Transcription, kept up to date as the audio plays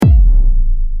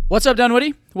What's up,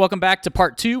 Dunwoody? Welcome back to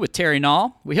part 2 with Terry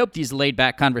Nall. We hope these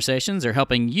laid-back conversations are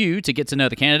helping you to get to know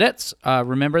the candidates.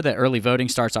 Remember that early voting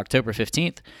starts October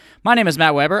 15th. My name is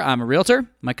Matt Weber. I'm a realtor.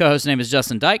 My co-host's name is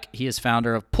Justin Dyke. He is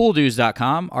founder of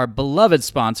PoolDues.com. Our beloved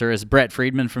sponsor is Brett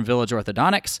Friedman from Village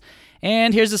Orthodontics.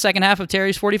 And here's the second half of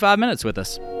Terry's 45 minutes with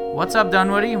us. What's up,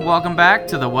 Dunwoody? Welcome back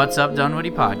to the What's Up,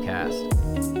 Dunwoody podcast.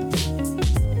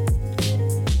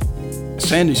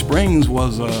 Sandy Springs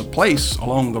was a place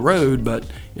along the road, but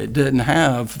it didn't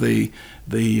have the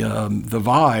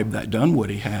vibe that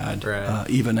Dunwoody had, right.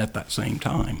 Even at that same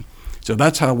time. So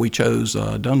that's how we chose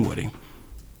Dunwoody.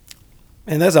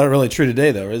 And that's not really true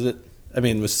today, though, is it? I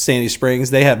mean, with Sandy Springs,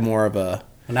 they have more of a...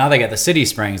 Well, now they got the City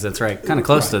Springs that's right, kind of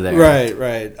close to there.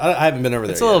 Right. I haven't been over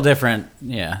there It's a little different,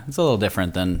 yeah. It's a little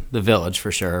different than the Village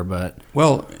for sure, but...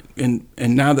 Well, and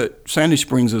now that Sandy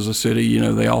Springs is a city, you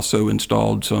know, they also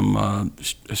installed some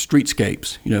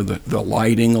streetscapes, you know, the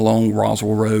lighting along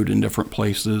Roswell Road in different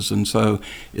places. And so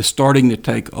it's starting to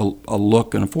take a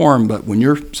look and a form. But when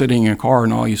you're sitting in a car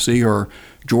and all you see are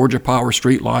Georgia Power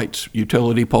street lights,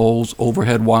 utility poles,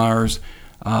 overhead wires,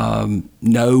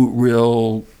 no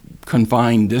real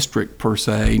confined district per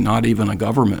se, not even a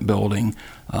government building,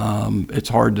 it's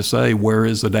hard to say where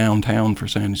is the downtown for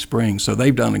Sandy Springs. So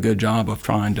they've done a good job of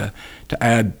trying to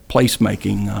add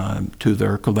placemaking to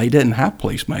their, because they didn't have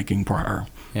placemaking prior.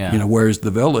 Yeah. You know, whereas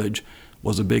the Village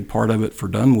was a big part of it for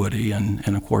Dunwoody,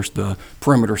 and of course the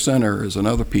Perimeter Center is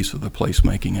another piece of the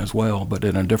placemaking as well, but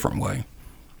in a different way.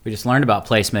 We just learned about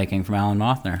placemaking from Alan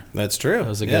Mothner. That's true. That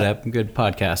was a good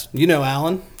podcast. You know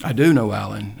Alan? I do know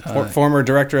Alan. Former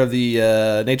director of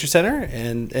the Nature Center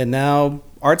and now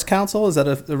Arts Council. Is that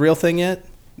a real thing yet?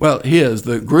 Well, he is.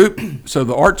 The group, so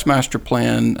the Arts Master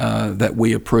Plan that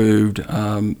we approved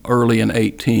early in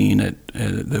 18,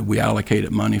 that we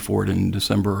allocated money for it in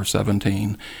December of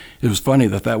 17. It was funny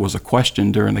that was a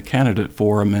question during the candidate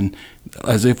forum, and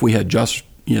as if we had just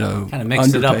kind of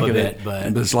mixed it up a bit, but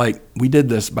it was like we did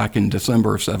this back in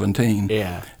December of 17.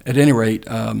 Yeah. At any rate,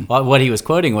 well, what he was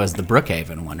quoting was the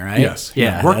Brookhaven one, right? Yes.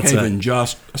 Yeah. Brookhaven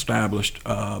just established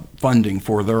funding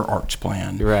for their arts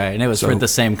plan. Right, and it was for the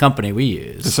same company we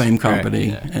use. The same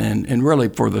company, right. Yeah. and really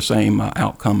for the same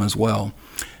outcome as well.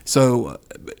 So,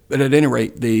 but at any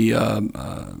rate,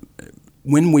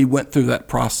 when we went through that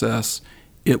process,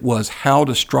 it was how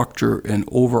to structure an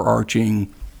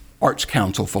overarching Arts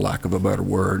Council, for lack of a better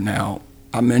word. Now,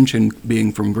 I mentioned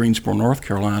being from Greensboro, North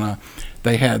Carolina.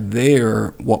 They had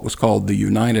there what was called the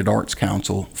United Arts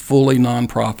Council, fully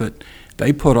nonprofit.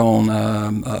 They put on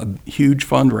a huge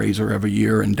fundraiser every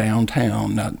year in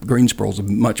downtown. Now, Greensboro's a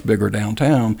much bigger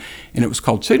downtown, and it was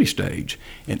called City Stage.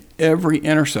 And every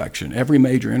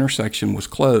major intersection was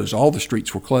closed. All the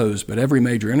streets were closed, but every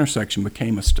major intersection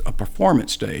became a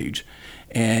performance stage.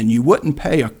 And you wouldn't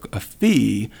pay a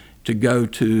fee to go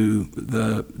to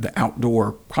the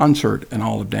outdoor concert and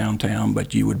all of downtown,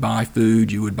 but you would buy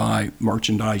food, you would buy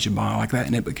merchandise, you buy like that,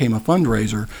 and it became a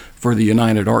fundraiser for the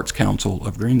United Arts Council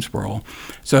of Greensboro.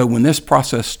 So when this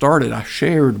process started, I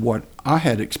shared what I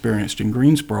had experienced in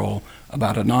Greensboro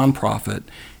about a nonprofit,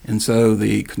 and so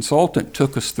the consultant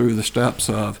took us through the steps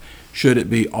of, should it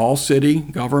be all city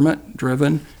government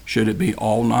driven? Should it be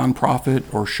all nonprofit?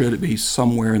 Or should it be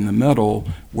somewhere in the middle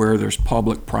where there's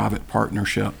public-private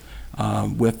partnership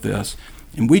with this?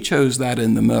 And we chose that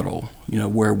in the middle,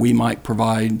 where we might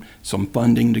provide some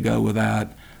funding to go with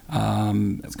that.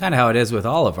 It's kind of how it is with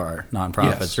all of our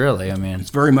nonprofits, yes. Really. I mean,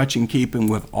 it's very much in keeping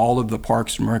with all of the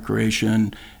parks and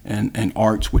recreation and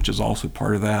arts, which is also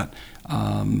part of that,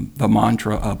 the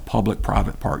mantra of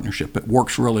public-private partnership. It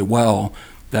works really well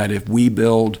that if we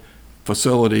build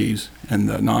facilities and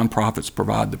the nonprofits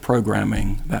provide the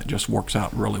programming, that just works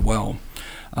out really well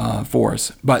for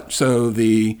us. But so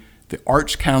the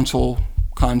Arts Council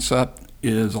concept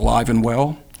is alive and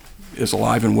well. It's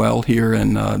alive and well here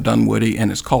in Dunwoody,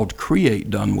 and it's called Create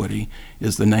Dunwoody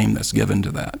is the name that's given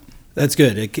to that. That's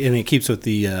good, and it keeps with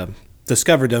the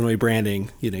Discover Dunwoody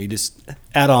branding. You just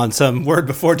add on some word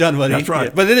before Dunwoody. That's right.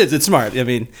 Yeah, but it's smart. I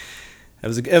mean, it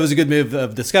was a good move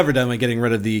of Discover Dunwoody getting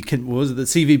rid of the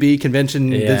CVB Convention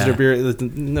Visitor Bureau.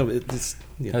 No, it's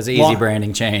that was an easy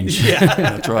branding change. Yeah,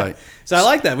 that's right. So I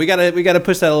like that. We got to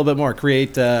push that a little bit more.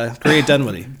 Create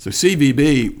Dunwoody. So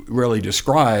CVB really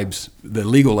describes the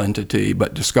legal entity,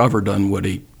 but Discover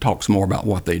Dunwoody talks more about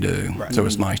what they do. Right. So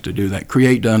it's nice to do that.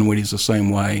 Create Dunwoody is the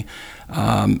same way,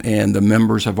 and the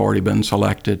members have already been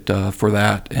selected for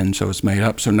that, and so it's made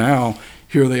up. So now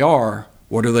here they are.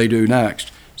 What do they do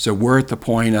next? So we're at the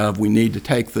point of we need to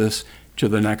take this to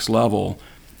the next level,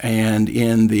 and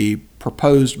in the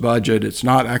proposed budget, it's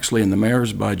not actually in the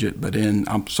mayor's budget, but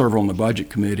I'm serve on the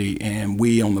budget committee, and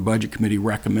we on the budget committee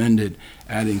recommended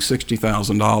adding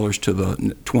 $60,000 to the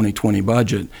 2020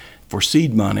 budget for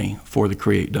seed money for the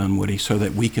Create Dunwoody so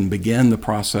that we can begin the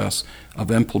process of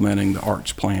implementing the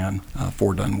arts plan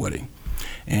for Dunwoody.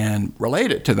 And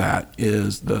related to that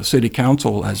is the city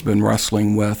council has been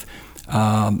wrestling with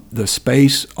the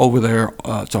space over there.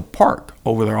 It's a park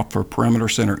over there off for Perimeter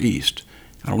Center East.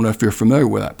 I don't know if you're familiar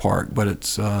with that park, but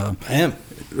it's I am.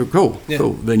 Cool. Yeah.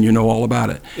 Cool. Then you know all about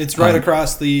it. It's right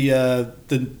across the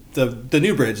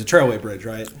new bridge, the Trailway Bridge,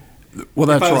 right? Well,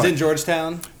 that's if I was right. in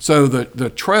Georgetown. So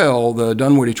the trail, the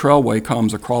Dunwoody Trailway,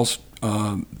 comes across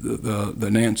the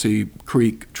Nancy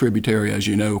Creek tributary, as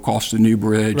you know, across the new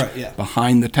bridge, Right, yeah.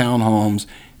 behind the townhomes,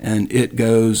 and it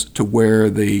goes to where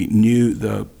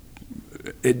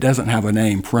it doesn't have a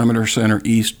name, Perimeter Center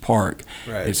East Park.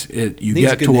 Right. You Needs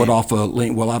a get good to name. it off a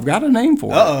link. Well, I've got a name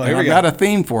for it. Uh-oh, here and we I've go. got a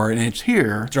theme for it, and it's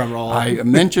here. Drum roll. I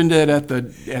mentioned it at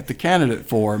the candidate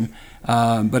forum,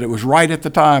 but it was right at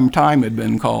the time had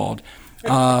been called.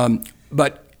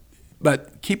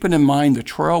 But keeping in mind the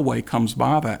trailway comes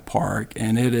by that park,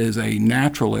 and it is a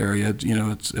natural area. You know,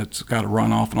 it's got a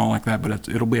runoff and all like that, but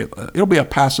it'll be a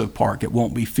passive park. It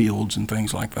won't be fields and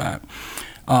things like that.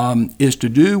 Is to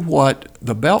do what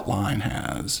the Beltline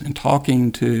has. In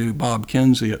talking to Bob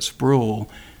Kinsey at Sproul,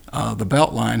 the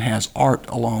Beltline has art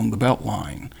along the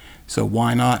Beltline. So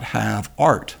why not have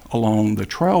art along the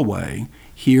trailway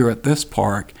here at this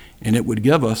park, and it would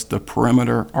give us the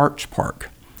Perimeter Arts Park.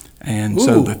 And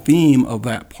so the theme of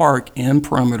that park in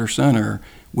Perimeter Center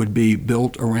would be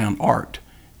built around art.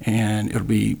 And it'll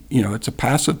be, it's a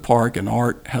passive park, and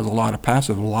art has a lot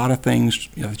of things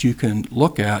that you can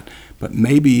look at, but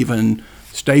maybe even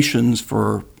stations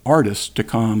for artists to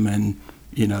come and,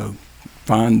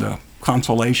 find the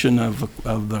consolation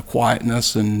of the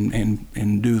quietness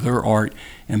and do their art.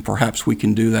 And perhaps we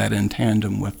can do that in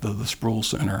tandem with the Sproul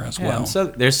Center as well. So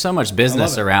there's so much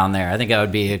business around there. I think that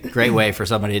would be a great way for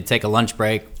somebody to take a lunch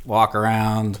break, walk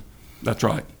around. That's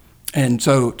right. And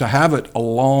so to have it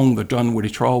along the Dunwoody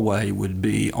Trailway would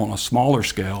be on a smaller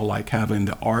scale, like having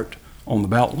the art on the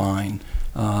Beltline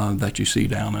that you see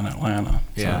down in Atlanta.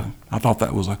 Yeah. So I thought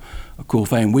that was a cool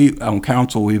thing. We on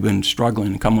council, we've been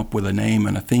struggling to come up with a name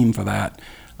and a theme for that.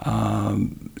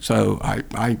 So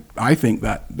I think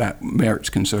that merits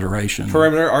consideration.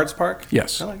 Perimeter Arts Park?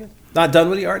 Yes. I like it. Not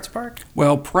Dunwoody Arts Park?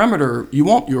 Well, perimeter, you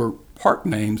want your park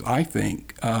names, I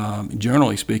think,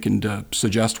 generally speaking, to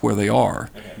suggest where they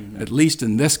are, at least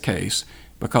in this case,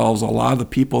 because a lot of the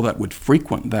people that would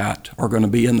frequent that are going to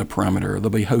be in the perimeter.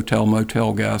 There'll be hotel,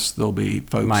 motel guests. There'll be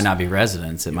folks. It might not be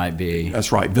residents. It might be.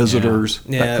 That's right, visitors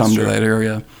that come to that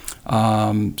area.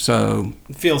 So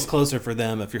it feels closer for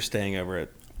them if you're staying over at,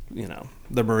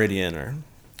 the Meridian or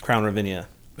Crown Ravinia.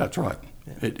 That's right.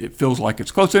 Yeah. It feels like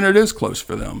it's close, and it is close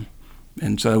for them.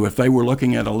 And so if they were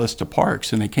looking at a list of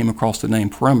parks and they came across the name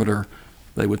Perimeter,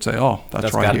 they would say, oh,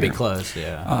 that's right got to here. be close,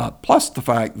 yeah. Plus the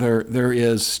fact there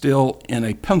is still in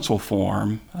a pencil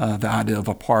form the idea of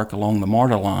a park along the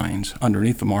MARTA lines,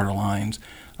 underneath the MARTA lines,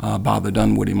 by the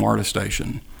Dunwoody MARTA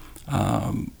station.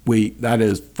 That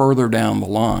is further down the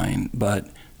line, but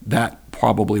that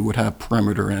probably would have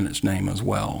Perimeter in its name as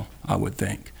well, I would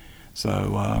think.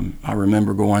 So I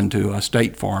remember going to a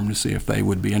State Farm to see if they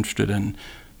would be interested in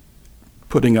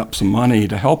putting up some money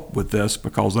to help with this,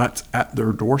 because that's at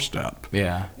their doorstep.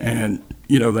 Yeah. And,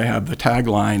 they have the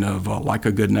tagline of like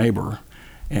a good neighbor.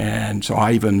 And so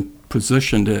I even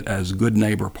positioned it as Good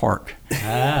Neighbor Park,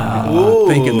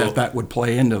 thinking that would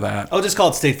play into that. Oh, just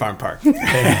call it State Farm Park.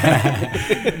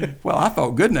 Well, I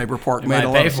thought Good Neighbor Park made a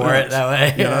lot of sense. You might pay for it that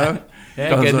way.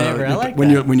 Yeah, Good Neighbor, I like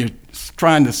when that. When you're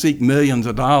trying to seek millions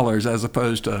of dollars as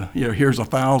opposed to, here's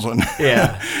 1,000.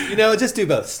 Yeah. Just do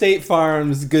both. State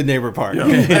Farm's Good Neighbor Park. Yeah,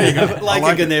 there you go. like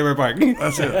a Good Neighbor Park.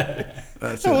 That's it.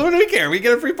 So what do we care? We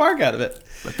get a free park out of it.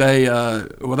 But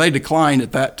they declined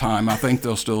at that time. I think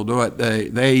they'll still do it.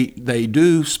 They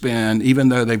do spend, even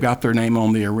though they've got their name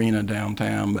on the arena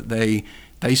downtown, but they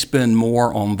spend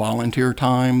more on volunteer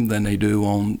time than they do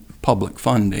on public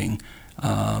funding.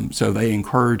 So they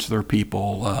encourage their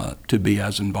people to be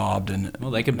as involved in it. Well,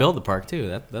 they can build the park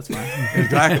too. That's fine.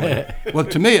 Exactly. Well,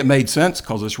 to me, it made sense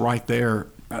because it's right there.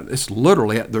 It's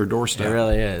literally at their doorstep. It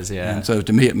really is, yeah. And so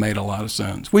to me, it made a lot of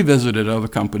sense. We visited other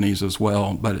companies as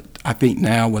well, but I think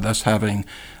now with us having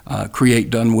Create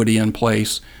Dunwoody in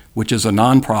place, which is a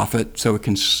nonprofit, so it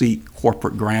can seek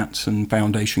corporate grants and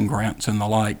foundation grants and the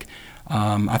like,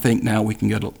 I think now we can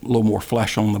get a little more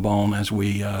flesh on the bone as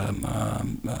we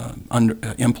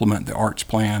implement the arts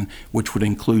plan, which would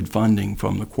include funding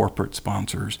from the corporate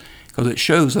sponsors, because it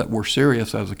shows that we're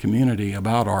serious as a community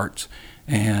about arts,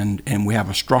 and we have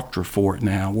a structure for it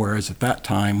now, whereas at that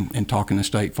time, in talking to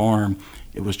State Farm,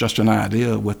 it was just an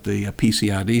idea with the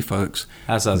PCID folks.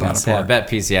 That's what I was going to say. I bet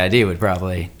PCID would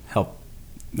probably help.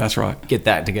 That's right. Get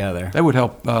that together. They would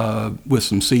help with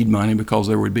some seed money, because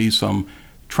there would be some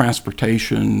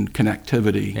transportation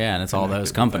connectivity. Yeah, and it's all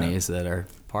those companies that are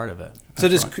part of it. So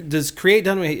does Create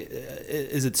Dunwoody,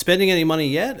 is it spending any money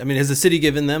yet? I mean, has the city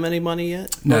given them any money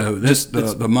yet? No,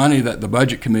 the money that the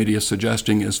budget committee is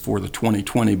suggesting is for the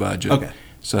 2020 budget. Okay.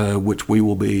 So, which we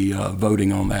will be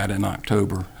voting on that in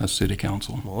October as City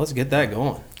Council. Well, let's get that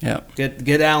going. Yeah.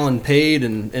 Get Alan paid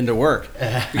and to work,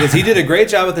 because he did a great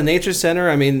job at the Nature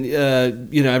Center. I mean,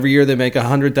 every year they make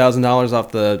 $100,000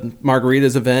 off the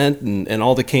Margaritas event and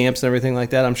all the camps and everything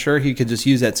like that. I'm sure he could just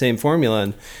use that same formula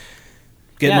and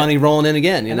get money rolling in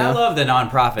again. You know? I love the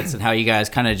nonprofits and how you guys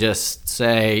kind of just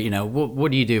say,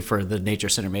 what do you do for the Nature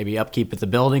Center? Maybe upkeep at the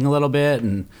building a little bit,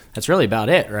 and that's really about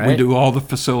it, right? We do all the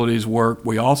facilities work.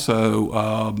 We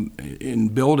also, in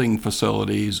building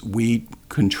facilities, we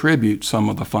contribute some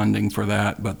of the funding for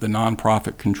that, but the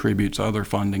nonprofit contributes other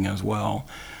funding as well.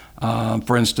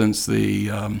 For instance,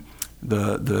 the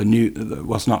new,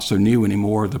 what's not so new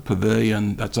anymore, the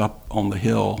pavilion that's up on the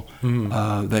hill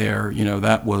there,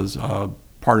 that was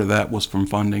part of that was from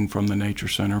funding from the Nature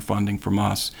Center, funding from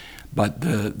us. But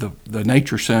the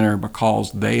Nature Center,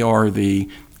 because they are the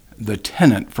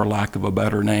tenant, for lack of a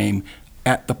better name,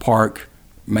 at the park,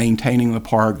 maintaining the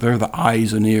park, they're the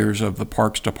eyes and ears of the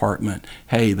Parks Department.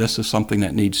 Hey, this is something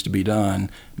that needs to be done,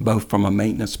 both from a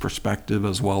maintenance perspective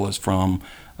as well as from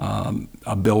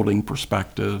a building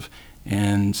perspective.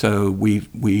 And so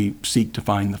we seek to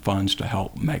find the funds to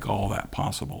help make all that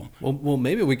possible. Well,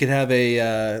 maybe we could have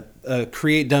a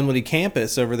Create Dunwoody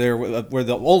campus over there where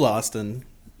the old Austin,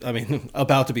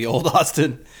 about to be old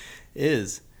Austin,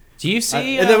 is. Do you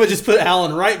see? And then we just put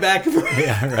Alan right back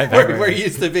where he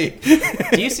used to be.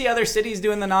 Do you see other cities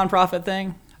doing the nonprofit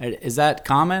thing? Is that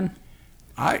common?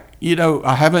 I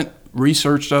haven't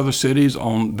researched other cities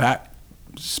on that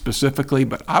specifically,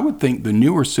 but I would think the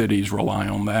newer cities rely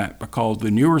on that, because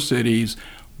the newer cities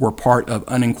were part of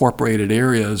unincorporated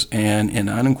areas, and in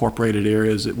unincorporated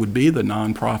areas it would be the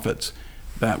nonprofits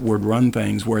that would run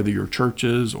things, whether you're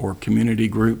churches or community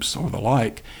groups or the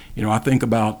like. I think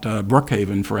about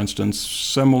Brookhaven, for instance,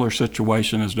 similar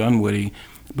situation as Dunwoody,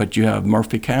 but you have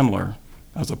Murphy Candler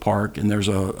as a park, and there's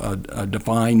a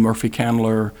defined Murphy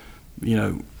Candler,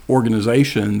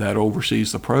 organization that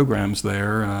oversees the programs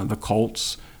there, the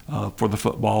Colts for the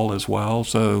football as well.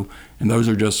 So, and those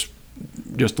are just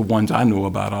the ones I know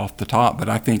about off the top. But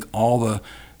I think all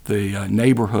the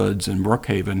neighborhoods in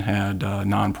Brookhaven had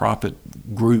nonprofit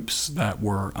groups that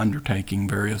were undertaking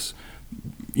various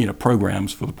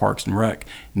programs for the Parks and Rec.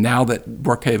 Now that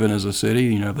Brookhaven is a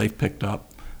city, they've picked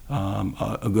up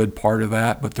a good part of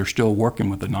that, but they're still working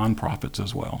with the nonprofits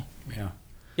as well.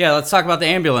 Yeah, let's talk about the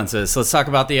ambulances. Let's talk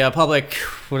about the public,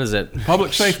 what is it?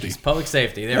 Public safety. Public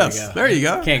safety. There we go. There you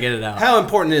go. Can't get it out. How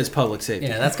important is public safety?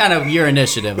 Yeah, that's kind of your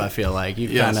initiative, I feel like.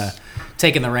 You've kind of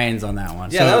taken the reins on that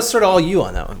one. Yeah, that was sort of all you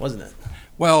on that one, wasn't it?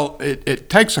 Well, it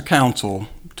takes a council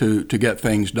to get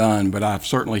things done, but I've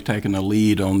certainly taken the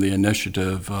lead on the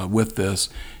initiative with this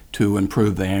to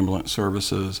improve the ambulance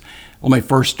services. Let me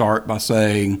first start by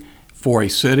saying, for a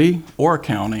city or a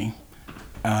county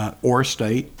or a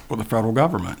state or the federal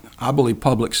government, I believe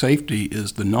public safety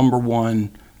is the number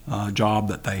one job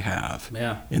that they have.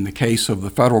 Yeah. In the case of the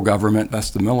federal government, that's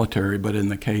the military, but in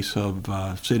the case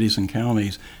of cities and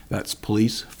counties, that's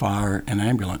police, fire, and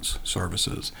ambulance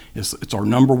services. It's our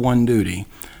number one duty.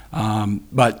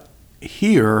 But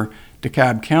here,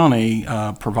 DeKalb County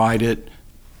provided,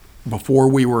 before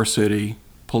we were a city,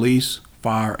 police,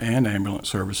 fire, and ambulance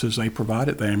services. They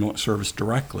provided the ambulance service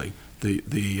directly.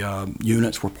 The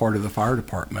units were part of the fire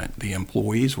department. The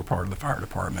employees were part of the fire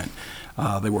department.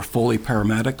 They were fully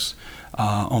paramedics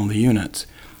on the units.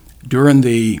 During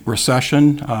the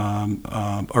recession,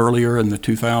 earlier in the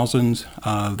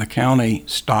 2000s, the county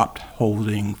stopped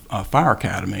holding fire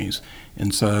academies.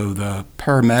 And so the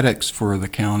paramedics for the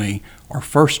county are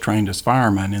first trained as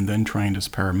firemen and then trained as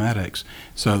paramedics.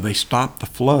 So they stopped the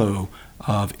flow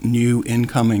of new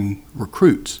incoming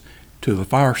recruits to the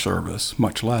fire service,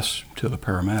 much less to the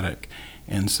paramedic.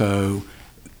 And so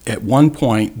at one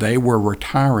point, they were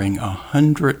retiring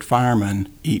 100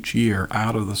 firemen each year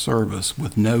out of the service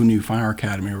with no new fire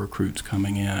academy recruits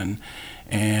coming in.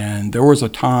 And there was a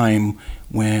time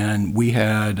when we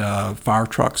had fire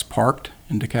trucks parked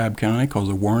in DeKalb County because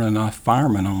there weren't enough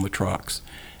firemen on the trucks.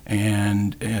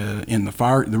 And in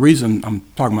the reason I'm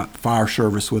talking about the fire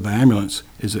service with the ambulance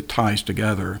is it ties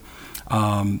together.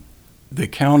 The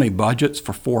county budgets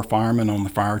for 4 firemen on the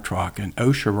fire truck, and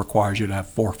OSHA requires you to have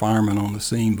 4 firemen on the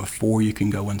scene before you can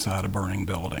go inside a burning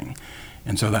building.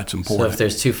 And so that's important. So if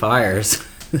there's 2 fires.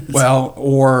 Well,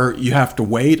 or you have to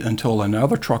wait until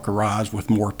another truck arrives with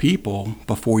more people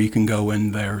before you can go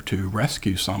in there to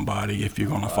rescue somebody if you're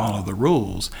going to follow the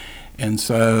rules. And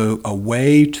so a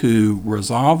way to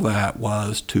resolve that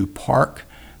was to park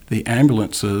the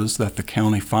ambulances that the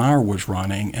county fire was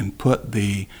running and put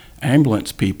the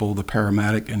ambulance people, the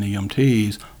paramedic and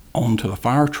EMTs, onto the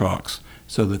fire trucks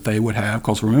so that they would have,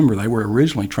 because remember, they were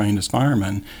originally trained as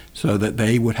firemen, so that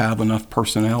they would have enough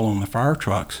personnel on the fire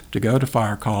trucks to go to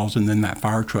fire calls, and then that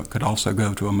fire truck could also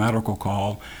go to a medical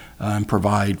call and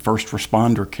provide first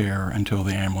responder care until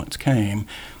the ambulance came.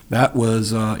 That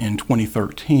was in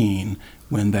 2013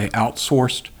 when they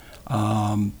outsourced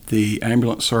the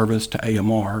ambulance service to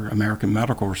AMR, American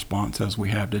Medical Response, as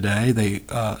we have today. They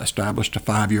established a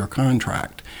 5-year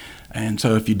contract. And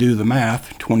so if you do the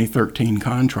math, 2013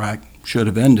 contract should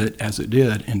have ended, as it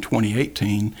did, in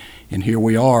 2018. And here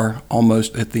we are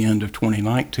almost at the end of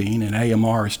 2019, and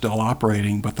AMR is still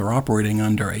operating, but they're operating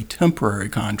under a temporary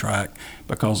contract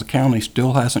because the county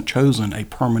still hasn't chosen a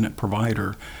permanent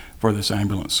provider for this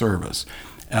ambulance service.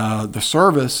 The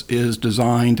service is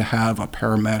designed to have a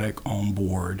paramedic on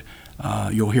board.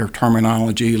 You'll hear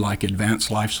terminology like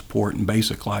advanced life support and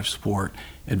basic life support.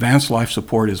 Advanced life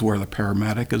support is where the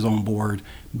paramedic is on board.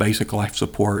 Basic life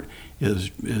support is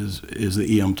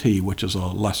the EMT, which is a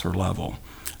lesser level.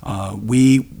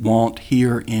 We want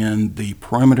here in the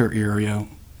perimeter area,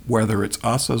 whether it's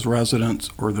us as residents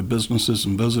or the businesses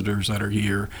and visitors that are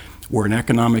here, we're an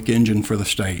economic engine for the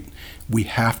state. We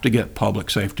have to get public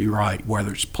safety right,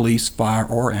 whether it's police, fire,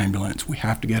 or ambulance. We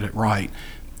have to get it right,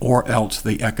 or else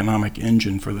the economic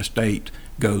engine for the state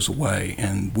goes away.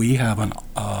 And we have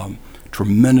a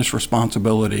tremendous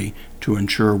responsibility to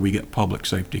ensure we get public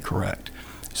safety correct.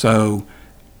 So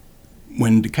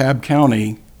when DeKalb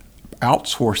County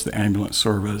outsourced the ambulance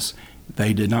service,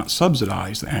 they did not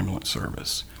subsidize the ambulance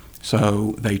service.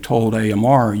 So they told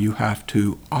AMR, you have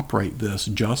to operate this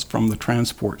just from the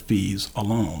transport fees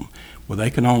alone. Well, they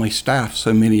can only staff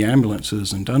so many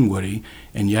ambulances in Dunwoody,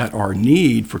 and yet our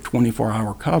need for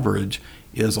 24-hour coverage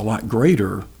is a lot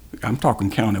greater. I'm talking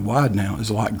countywide now,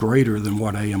 is a lot greater than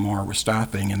what AMR was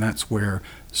staffing, and that's where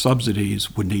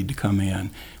subsidies would need to come in.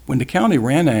 When the county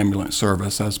ran ambulance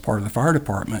service as part of the fire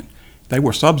department, they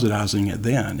were subsidizing it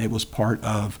then. It was part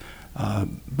of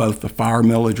both the fire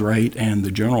millage rate and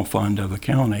the general fund of the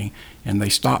county, and they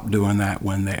stopped doing that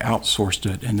when they outsourced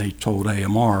it, and they told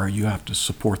AMR, you have to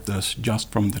support this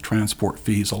just from the transport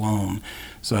fees alone.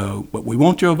 So, but we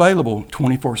want you available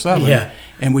 24/7,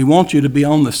 and we want you to be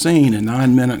on the scene in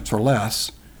 9 minutes or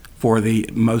less for the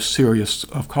most serious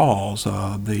of calls,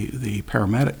 the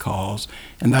paramedic calls,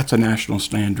 and that's a national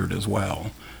standard as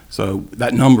well. So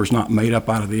that number's not made up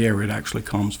out of the air. It actually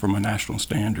comes from a national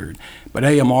standard. But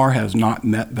AMR has not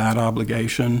met that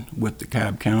obligation with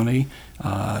DeKalb County.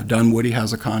 Dunwoody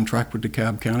has a contract with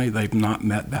DeKalb County. They've not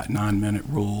met that 9-minute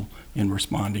rule in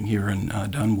responding here in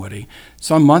Dunwoody.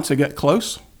 Some months they get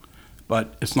close,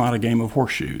 but it's not a game of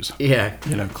horseshoes. Yeah.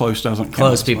 You know, close doesn't count.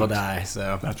 Close people die,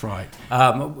 so. That's right.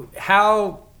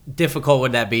 How difficult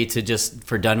would that be to just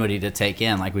for Dunwoody to take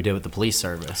in like we did with the police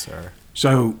service? Or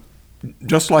So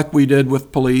just like we did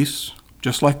with police,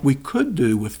 just like we could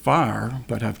do with fire,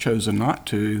 but have chosen not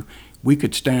to, we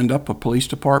could stand up a police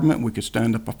department, we could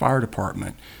stand up a fire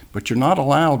department, but you're not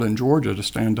allowed in Georgia to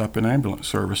stand up an ambulance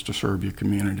service to serve your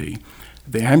community.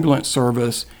 The ambulance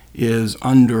service is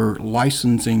under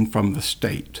licensing from the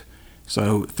state.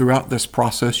 So throughout this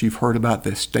process, you've heard about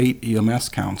the State EMS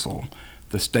Council.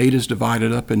 The state is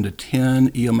divided up into 10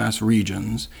 EMS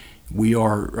regions. We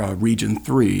are Region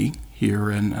 3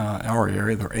 here in our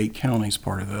area. There are 8 counties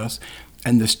part of this.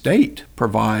 And the state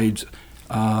provides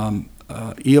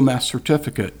EMS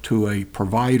certificate to a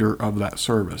provider of that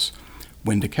service.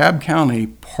 When DeKalb County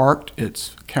parked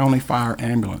its county fire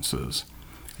ambulances,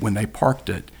 when they parked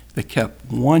it, they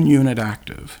kept 1 unit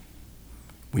active.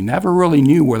 We never really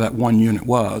knew where that 1 unit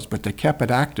was, but they kept it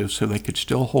active so they could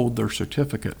still hold their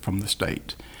certificate from the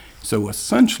state. So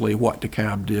essentially what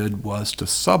DeKalb did was to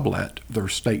sublet their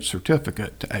state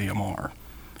certificate to AMR,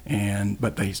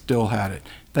 but they still had it.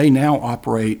 They now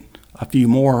operate a few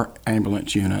more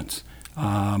ambulance units.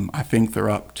 I think they're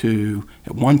up to,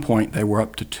 at one point they were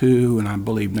up to 2, and I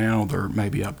believe now they're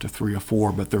maybe up to 3 or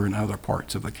 4, but they're in other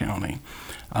parts of the county.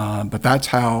 But that's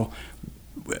how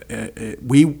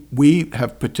we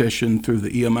have petitioned through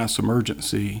the EMS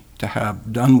emergency to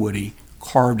have Dunwoody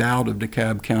carved out of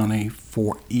DeKalb County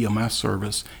for EMS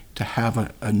service to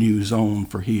have a new zone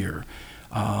for here.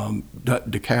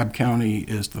 DeKalb County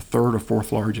is the third or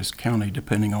fourth largest county,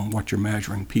 depending on what you're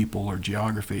measuring, people or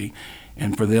geography.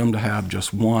 And for them to have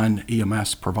just one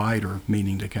EMS provider,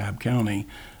 meaning DeKalb County,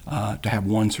 to have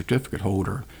one certificate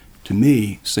holder, to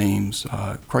me seems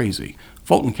crazy.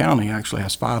 Fulton County actually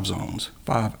has 5 zones,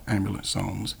 5 ambulance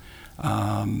zones,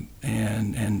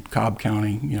 and Cobb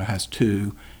County, has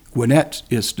 2. Gwinnett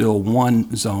is still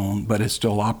one zone, but it's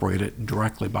still operated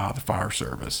directly by the fire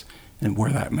service, and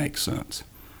where that makes sense.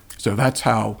 So that's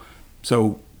how.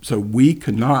 So we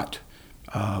cannot.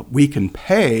 We can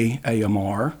pay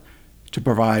AMR to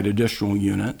provide additional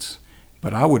units,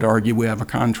 but I would argue we have a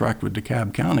contract with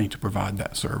DeKalb County to provide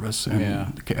that service,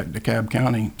 and DeKalb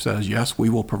County says yes, we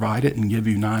will provide it and give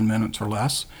you 9 minutes or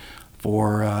less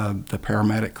for the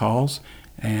paramedic calls.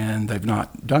 And they've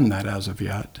not done that as of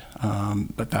yet,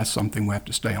 but that's something we have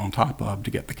to stay on top of to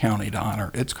get the county to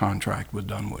honor its contract with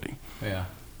Dunwoody. Yeah.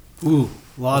 Ooh,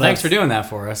 thanks for doing that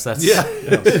for us. That's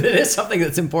it is something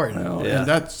that's important. Well, and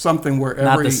that's something where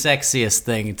not the sexiest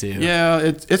thing to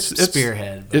it's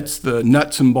spearhead. But. It's the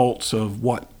nuts and bolts of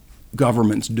what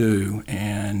governments do,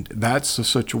 and that's the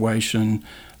situation.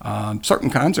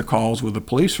 Certain kinds of calls with the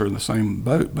police are in the same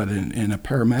boat, but in a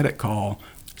paramedic call,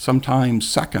 sometimes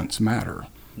seconds matter.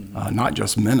 Not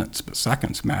just minutes, but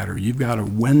seconds matter. You've got a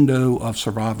window of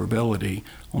survivability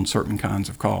on certain kinds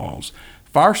of calls.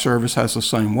 Fire service has the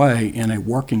same way. In a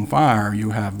working fire,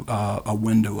 you have a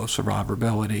window of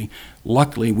survivability.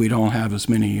 Luckily, we don't have as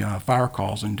many fire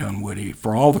calls in Dunwoody.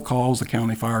 For all the calls the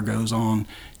county fire goes on,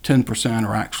 10%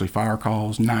 are actually fire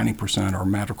calls, 90% are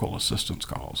medical assistance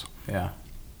calls. Yeah.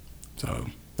 So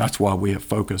that's why we have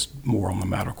focused more on the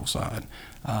medical side.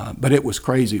 But it was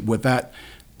crazy. With that,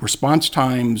 response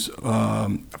times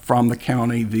from the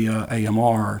county via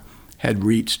AMR had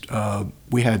reached,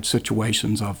 we had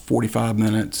situations of 45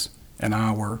 minutes, an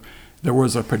hour. There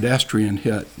was a pedestrian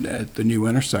hit at the new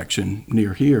intersection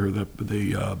near here,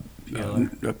 the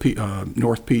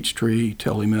North Peachtree,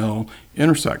 Tilly Mill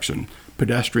intersection.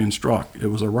 Pedestrian struck. It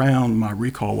was around, my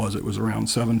recall was it was around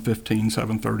 7:15,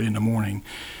 7:30 in the morning.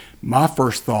 My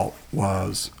first thought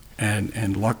was,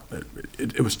 and luck,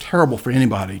 it was terrible for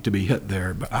anybody to be hit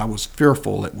there, but I was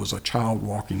fearful it was a child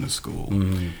walking to school.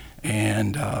 Mm-hmm.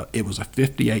 And it was a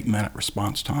 58-minute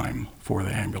response time for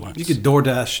the ambulance. You could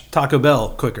DoorDash Taco Bell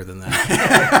quicker than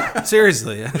that.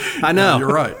 Seriously, I know. You're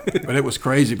right, but it was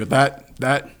crazy. But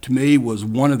that to me was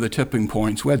one of the tipping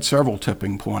points. We had several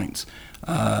tipping points.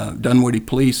 Dunwoody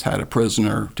Police had a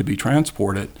prisoner to be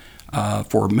transported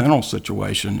for a mental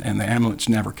situation, and the ambulance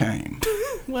never came.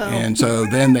 Well. And so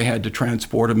then they had to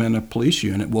transport him in a police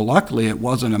unit. Well, luckily it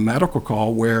wasn't a medical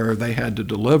call where they had to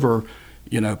deliver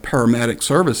paramedic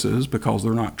services because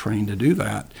they're not trained to do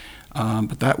that.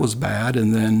 But that was bad.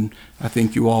 And then I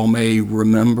think you all may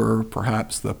remember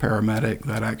perhaps the paramedic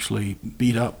that actually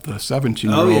beat up the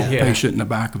 17-year-old patient in the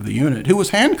back of the unit who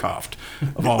was handcuffed,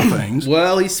 of all things.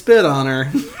 Well, he spit on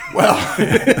her. Well,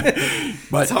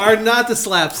 but it's hard not to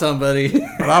slap somebody.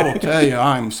 But I will tell you,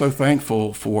 I'm so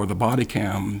thankful for the body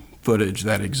cam footage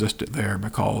that existed there,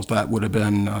 because that would have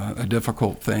been a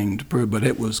difficult thing to prove. But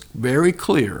it was very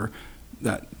clear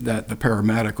that the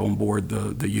paramedic on board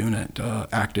the unit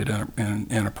acted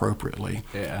inappropriately.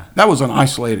 Yeah. That was an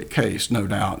isolated case, no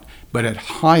doubt, but it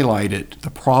highlighted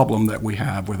the problem that we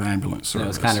have with ambulance service. It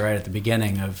was kind of right at the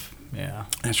beginning of, yeah.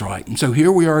 That's right. And so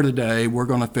here we are today. We're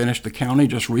going to finish. The county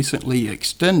just recently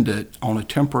extended on a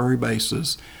temporary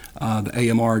basis the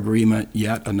AMR agreement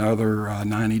yet another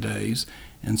 90 days.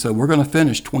 And so we're going to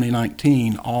finish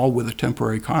 2019 all with a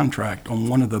temporary contract on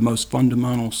one of the most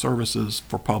fundamental services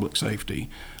for public safety.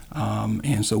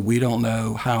 And so we don't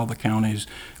know how the county's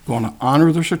going to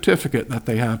honor the certificate that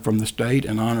they have from the state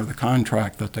and honor the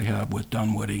contract that they have with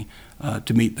Dunwoody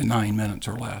to meet the 9 minutes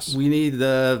or less. We need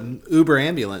the Uber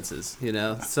ambulances,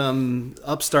 some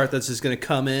upstart that's just going to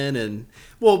come in and,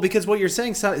 well, because what you're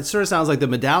saying, it sort of sounds like the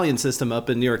medallion system up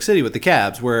in New York City with the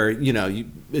cabs where,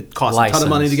 it costs a ton of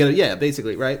money to get it. Yeah,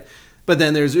 basically, right? But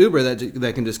then there's Uber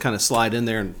that can just kind of slide in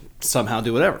there and somehow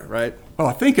do whatever, right? Well,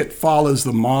 I think it follows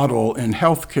the model in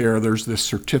healthcare. There's this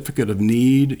certificate of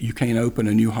need. You can't open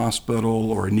a new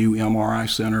hospital or a new MRI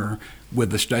center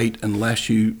with the state unless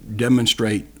you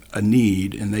demonstrate a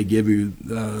need, and they give you,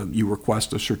 you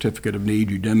request a certificate of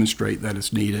need, you demonstrate that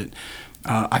it's needed.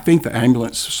 I think the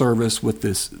ambulance service with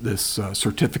this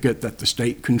certificate that the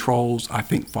state controls, I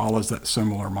think follows that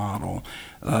similar model.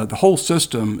 The whole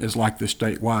system is like this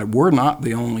statewide. We're not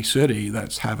the only city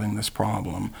that's having this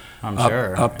problem. I'm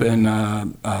sure. Up in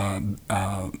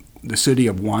the city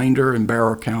of Winder in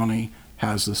Barrow County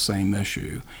has the same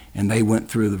issue, and they went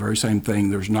through the very same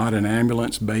thing. There's not an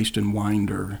ambulance based in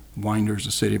Winder. Winder's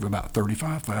a city of about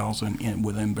 35,000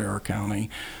 within Barrow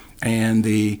County, and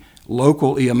the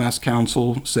local EMS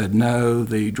council said no.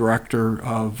 The director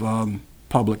of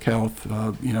public health,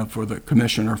 for the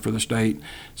commissioner for the state,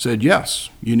 said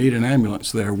yes, you need an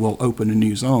ambulance there. We'll open a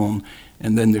new zone.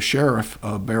 And then the sheriff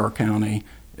of Barrow County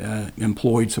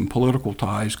employed some political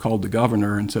ties, called the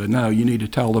governor and said, no, you need to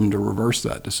tell them to reverse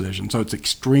that decision. So it's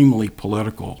extremely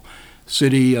political.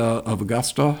 City of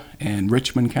Augusta and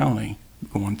Richmond County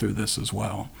going through this as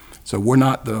well. So we're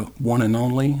not the one and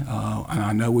only, and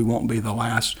I know we won't be the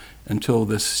last until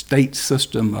this state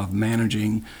system of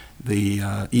managing the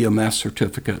EMS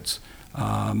certificates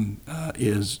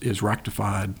is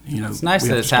rectified. It's nice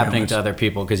that it's happening to other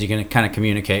people because you can kind of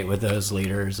communicate with those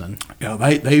leaders. And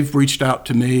they've reached out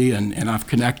to me, and I've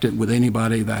connected with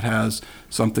anybody that has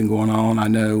something going on. I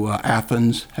know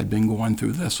Athens had been going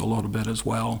through this a little bit as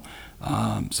well,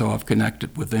 so I've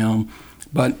connected with them.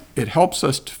 But it helps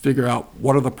us to figure out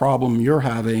what are the problem you're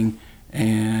having,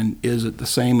 and is it the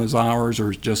same as ours,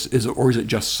 or is it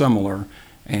just similar?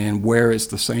 And where it's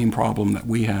the same problem that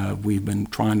we have, we've been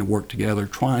trying to work together,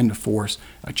 trying to force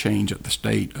a change at the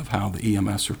state of how the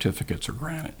EMS certificates are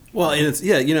granted. Well, and it's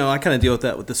I kind of deal with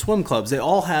that with the swim clubs. They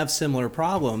all have similar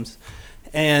problems,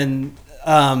 and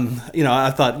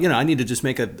I thought, I need to just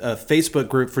make a Facebook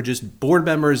group for just board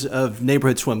members of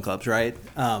neighborhood swim clubs, right?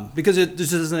 Because it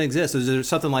just doesn't exist. Is there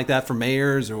something like that for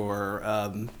mayors or,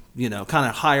 kind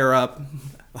of higher up,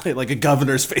 like a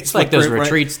governor's Facebook it's like those group,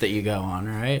 retreats that you go on,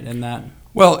 right? And that.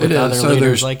 Well, it is. So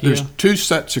there's like two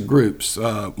sets of groups.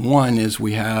 One is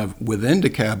we have within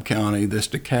DeKalb County this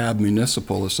DeKalb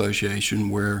Municipal Association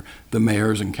where the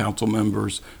mayors and council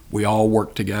members, we all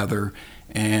work together.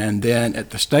 And then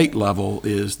at the state level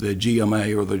is the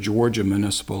GMA, or the Georgia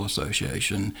Municipal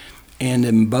Association. And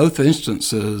in both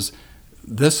instances,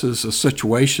 this is a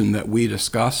situation that we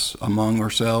discuss among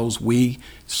ourselves. We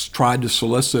tried to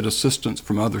solicit assistance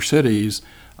from other cities.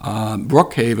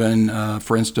 Brookhaven,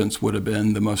 for instance, would have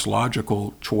been the most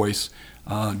logical choice.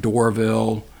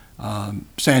 Doraville,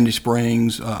 Sandy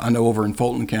Springs, I know over in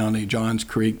Fulton County, Johns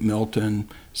Creek, Milton,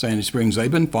 Sandy Springs,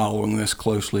 they've been following this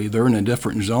closely. They're in a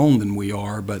different zone than we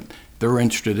are, but they're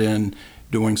interested in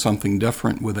doing something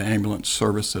different with the ambulance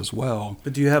service as well.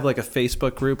 But do you have like a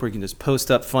Facebook group where you can just post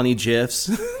up funny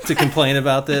GIFs to complain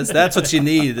about this? That's what you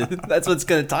need. That's what's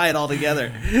going to tie it all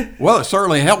together. Well, it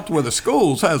certainly helped with the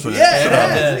schools, hasn't it?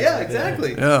 Yeah,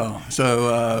 exactly. Yeah.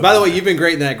 So. By the way, you've been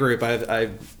great in that group. I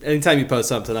anytime you post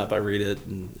something up, I read it,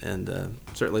 and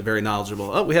certainly very knowledgeable.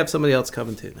 Oh, we have somebody else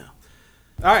coming too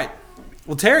now. All right.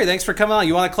 Well, Terry, thanks for coming on.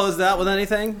 You want to close it out with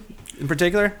anything in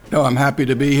particular? No, I'm happy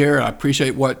to be here. I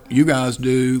appreciate what you guys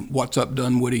do, What's Up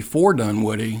Dunwoody for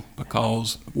Dunwoody,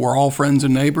 because we're all friends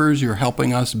and neighbors. You're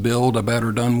helping us build a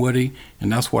better Dunwoody,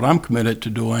 and that's what I'm committed to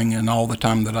doing, and all the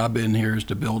time that I've been here is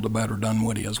to build a better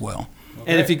Dunwoody as well.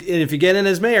 Okay. And if you get in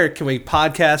as mayor, can we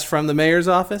podcast from the mayor's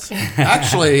office?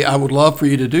 Actually, I would love for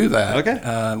you to do that. Okay.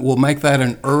 We'll make that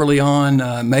an early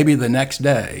on, maybe the next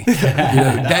day.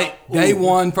 Day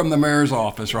one from the mayor's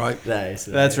office, right? Nice.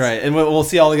 That's right. And we'll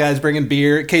see all the guys bringing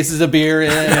cases of beer in.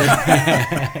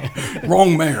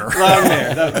 Wrong mayor. Wrong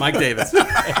mayor. That was Mike Davis. All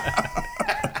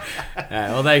right.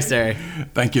 Well, thanks, Terry.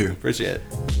 Thank you. Appreciate it.